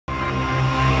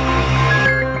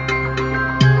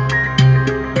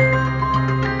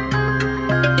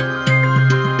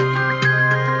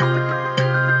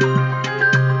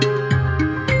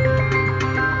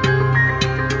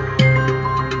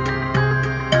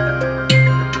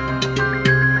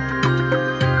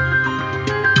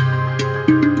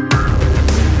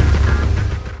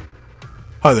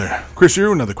Hi there, Chris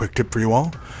here, another quick tip for you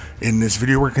all. In this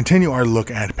video we're going to continue our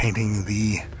look at painting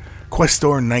the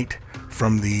Questor Knight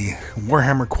from the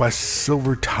Warhammer Quest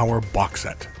Silver Tower box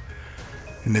set.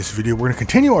 In this video we're going to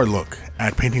continue our look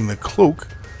at painting the cloak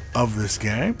of this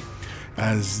guy.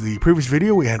 As the previous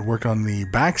video we had worked on the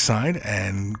back side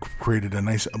and created a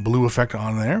nice blue effect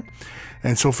on there.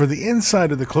 And so for the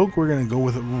inside of the cloak we're going to go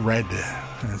with red.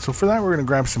 And so for that we're going to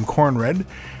grab some corn red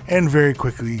and very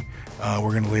quickly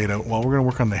we're going to lay it out. Well, we're going to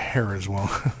work on the hair as well.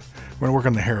 We're going to work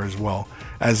on the hair as well,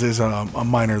 as is a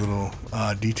minor little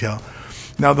detail.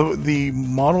 Now the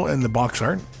model and the box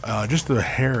art, just the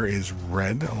hair is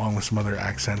red along with some other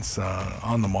accents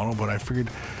on the model, but I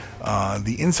figured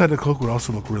the inside of the cloak would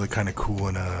also look really kind of cool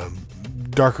in a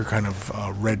darker kind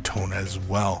of red tone as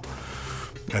well,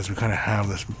 as we kind of have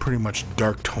this pretty much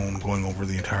dark tone going over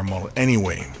the entire model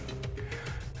anyway.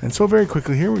 And so very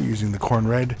quickly here we're using the corn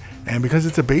red, and because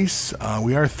it's a base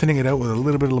we are thinning it out with a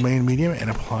little bit of Lemaine medium and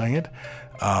applying it.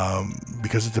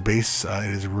 Because it's a base,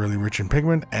 it is really rich in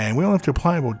pigment, and we only have to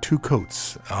apply about 2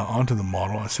 coats onto the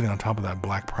model, sitting on top of that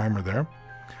black primer there.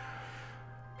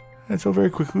 And so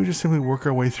very quickly we just simply work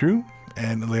our way through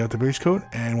and lay out the base coat,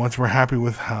 and once we're happy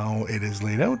with how it is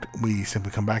laid out, we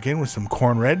simply come back in with some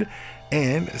corn red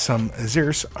and some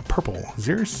Xeris purple.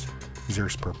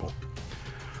 Xeris purple.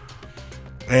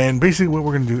 And basically what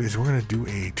we're going to do is we're going to do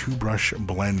a 2-brush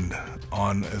blend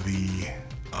on the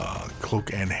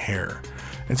cloak and hair.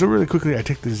 And so really quickly I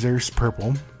take the Xeris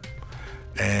purple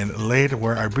and lay it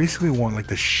where I basically want like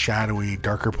the shadowy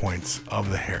darker points of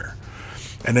the hair.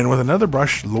 And then with another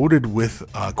brush loaded with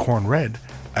corn red,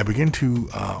 I begin to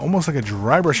almost like a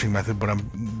dry brushing method, but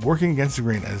I'm working against the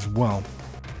grain as well,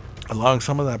 allowing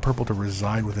some of that purple to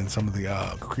reside within some of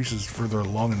the creases further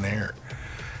along in the hair.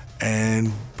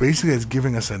 And basically it's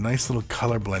giving us a nice little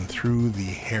color blend through the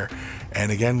hair.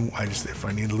 And again, if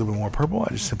I need a little bit more purple,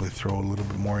 I just simply throw a little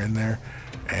bit more in there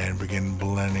and begin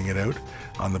blending it out.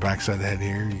 On the back side of the head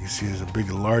here, you can see there's a big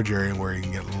large area where you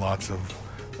can get lots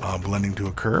of blending to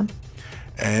occur.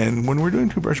 And when we're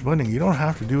doing 2-brush blending, you don't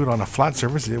have to do it on a flat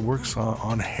surface. It works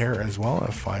on hair as well.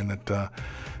 I find that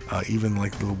even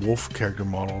like the wolf character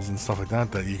models and stuff like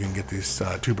that, that you can get this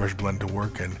 2-brush blend to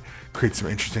work and create some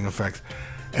interesting effects.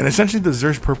 And essentially the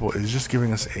Xeris purple is just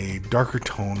giving us a darker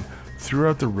tone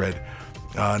throughout the red,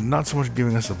 not so much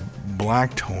giving us a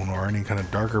black tone or any kind of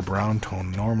darker brown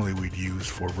tone normally we'd use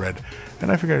for red.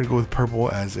 And I figured I'd go with purple,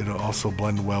 as it'll also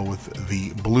blend well with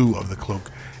the blue of the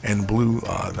cloak, and blue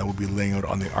that will be laying out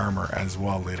on the armor as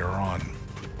well later on.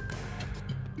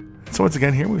 So once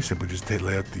again here we simply just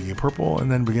lay out the purple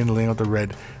and then begin laying out the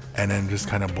red, and then just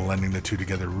kind of blending the two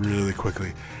together really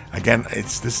quickly. Again,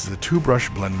 this is a 2-brush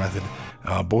blend method.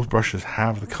 Both brushes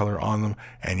have the color on them,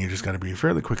 and you just got to be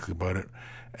fairly quick about it,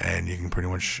 and you can pretty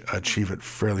much achieve it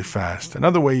fairly fast.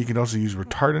 Another way, you can also use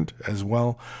retardant as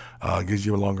well. Gives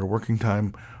you a longer working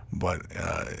time, but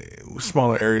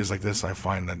smaller areas like this, I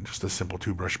find that just a simple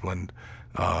 2-brush blend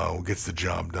gets the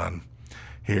job done.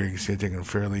 Here you can see I'm taking a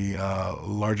fairly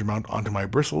large amount onto my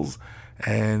bristles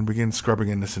and begin scrubbing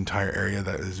in this entire area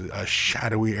that is a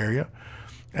shadowy area.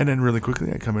 And then really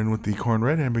quickly I come in with the corn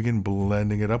red and begin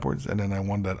blending it upwards, and then I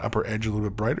want that upper edge a little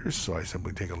bit brighter, so I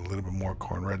simply take a little bit more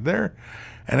corn red there.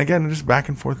 And again, just back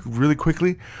and forth really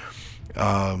quickly.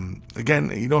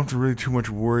 Again, you don't have to really too much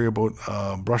worry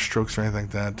about brush strokes or anything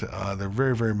like that. They're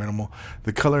very, very minimal.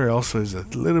 The color also is a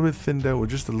little bit thinned out with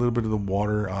just a little bit of the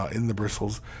water in the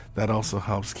bristles. That also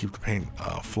helps keep the paint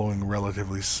flowing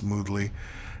relatively smoothly.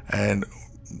 And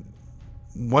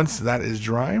once that is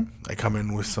dry, I come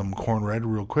in with some corn red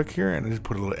real quick here, and I just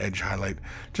put a little edge highlight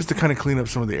just to kind of clean up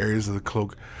some of the areas of the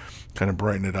cloak, kind of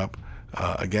brighten it up.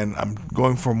 Again, I'm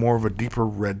going for more of a deeper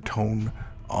red tone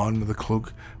on the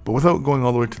cloak, but without going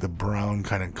all the way to the brown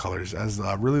kind of colors, as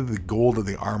really the gold of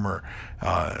the armor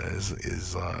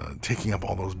is taking up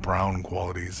all those brown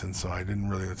qualities. And so I didn't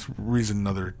really, that's reason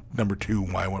number 2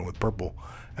 why I went with purple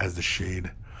as the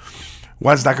shade.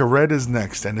 Wazdaka red is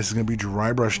next, and this is going to be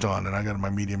dry brushed on, and I got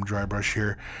my medium dry brush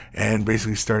here, and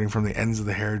basically starting from the ends of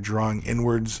the hair, drawing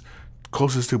inwards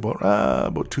closest to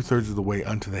about 2/3 of the way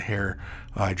onto the hair.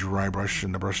 I dry brush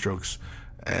in the brush strokes,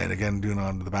 and again doing it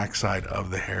onto the back side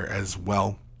of the hair as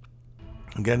well.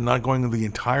 Again, not going the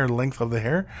entire length of the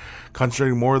hair,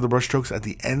 concentrating more of the brush strokes at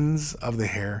the ends of the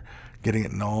hair, getting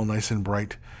it all nice and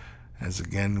bright, as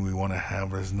again we want to have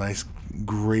this nice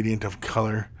gradient of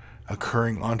color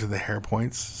occurring onto the hair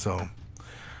points. So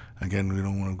again, we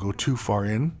don't want to go too far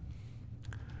in.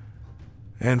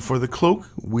 And for the cloak,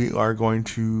 we are going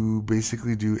to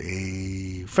basically do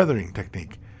a feathering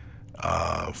technique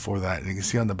for that. And you can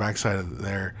see on the back side of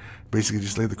there, basically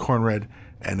just lay the corn red,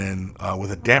 and then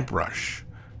with a damp brush,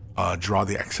 draw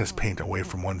the excess paint away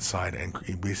from one side and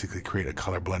basically create a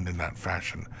color blend in that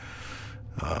fashion.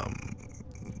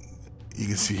 You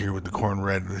can see here with the corn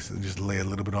red, just lay a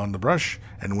little bit on the brush,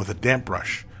 and with a damp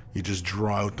brush, you just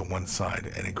draw out the one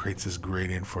side, and it creates this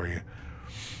gradient for you.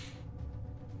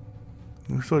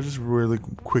 So just really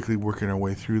quickly working our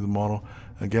way through the model.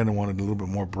 Again, I wanted a little bit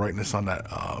more brightness on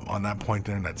that point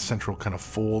there, in that central kind of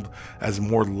fold, as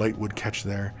more light would catch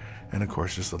there. And of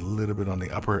course, just a little bit on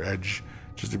the upper edge,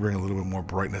 just to bring a little bit more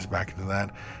brightness back into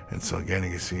that. And so again,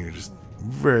 you can see you're just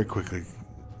very quickly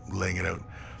laying it out.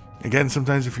 Again,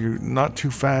 sometimes if you're not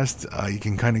too fast, you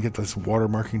can kind of get this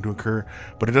watermarking to occur,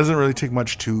 but it doesn't really take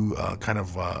much to kind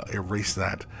of erase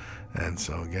that. And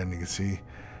so again, you can see,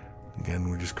 again,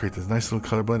 we just create this nice little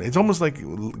color blend. It's almost like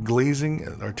glazing,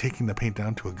 or taking the paint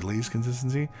down to a glaze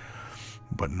consistency,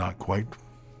 but not quite.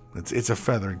 It's a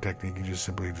feathering technique. You just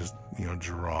simply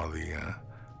draw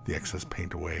the excess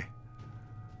paint away.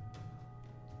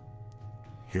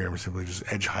 Here I'm simply just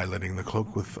edge highlighting the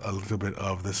cloak with a little bit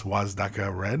of this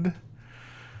Wazdaka red.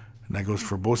 And that goes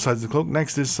for both sides of the cloak.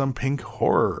 Next is some pink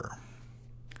horror.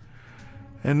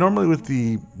 And normally with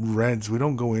the reds, we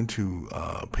don't go into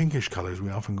pinkish colors. We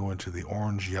often go into the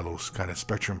orange yellows kind of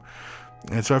spectrum.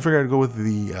 And so I figured I'd go with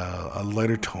the a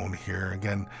lighter tone here.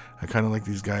 Again, I kind of like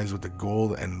these guys with the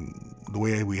gold, and the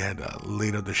way we had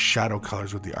laid out the shadow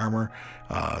colors with the armor,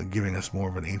 giving us more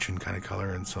of an ancient kind of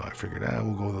color. And so I figured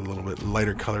we'll go with a little bit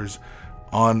lighter colors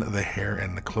on the hair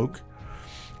and the cloak.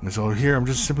 And so here I'm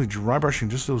just simply dry brushing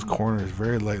just those corners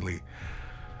very lightly,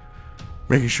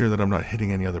 making sure that I'm not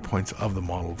hitting any other points of the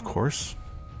model, of course.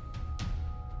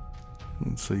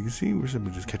 And so you can see we're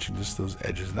simply just catching just those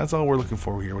edges, and that's all we're looking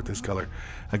for here with this color.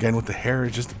 Again, with the hair,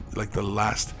 it's just like the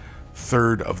last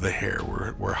third of the hair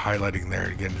we're highlighting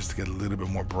there again, just to get a little bit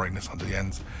more brightness on the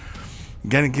ends.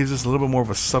 Again, it gives us a little bit more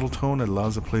of a subtle tone. It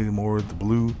allows us to play more with the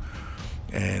blue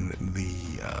and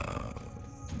the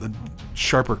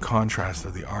sharper contrast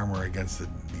of the armor against the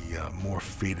more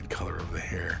faded color of the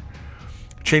hair.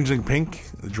 Changeling pink,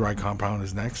 the dry compound,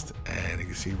 is next, and you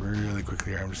can see really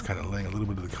quickly here I'm just kind of laying a little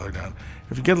bit of the color down.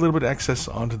 If you get a little bit of excess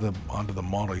onto the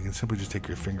model, you can simply just take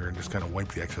your finger and just kind of wipe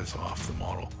the excess off the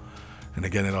model. And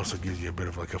again, it also gives you a bit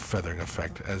of like a feathering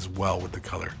effect as well with the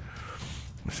color.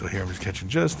 So here I'm just catching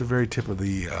just the very tip of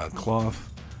the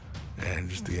cloth, and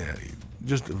just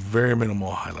very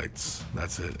minimal highlights.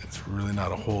 That's it. It's really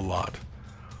not a whole lot.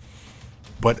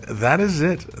 But that is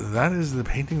it. That is the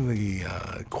painting of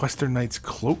the Questor Knight's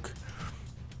cloak.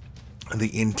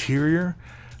 The interior,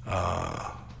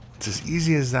 it's as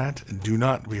easy as that. Do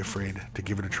not be afraid to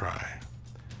give it a try,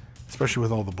 especially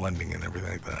with all the blending and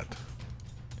everything like that.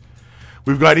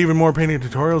 We've got even more painting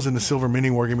tutorials in the Silver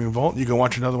MiniWarGaming Vault. You can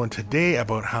watch another one today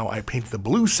about how I paint the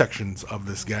blue sections of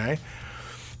this guy.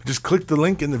 Just click the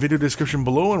link in the video description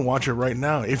below and watch it right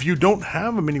now. If you don't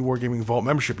have a MiniWarGaming Vault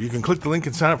membership, you can click the link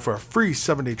and sign up for a free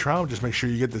 7-day trial. Just make sure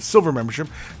you get the silver membership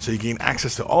so you gain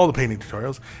access to all the painting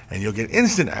tutorials, and you'll get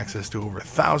instant access to over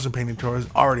 1,000 painting tutorials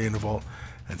already in the vault.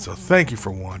 And so thank you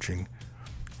for watching.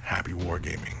 Happy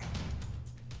wargaming.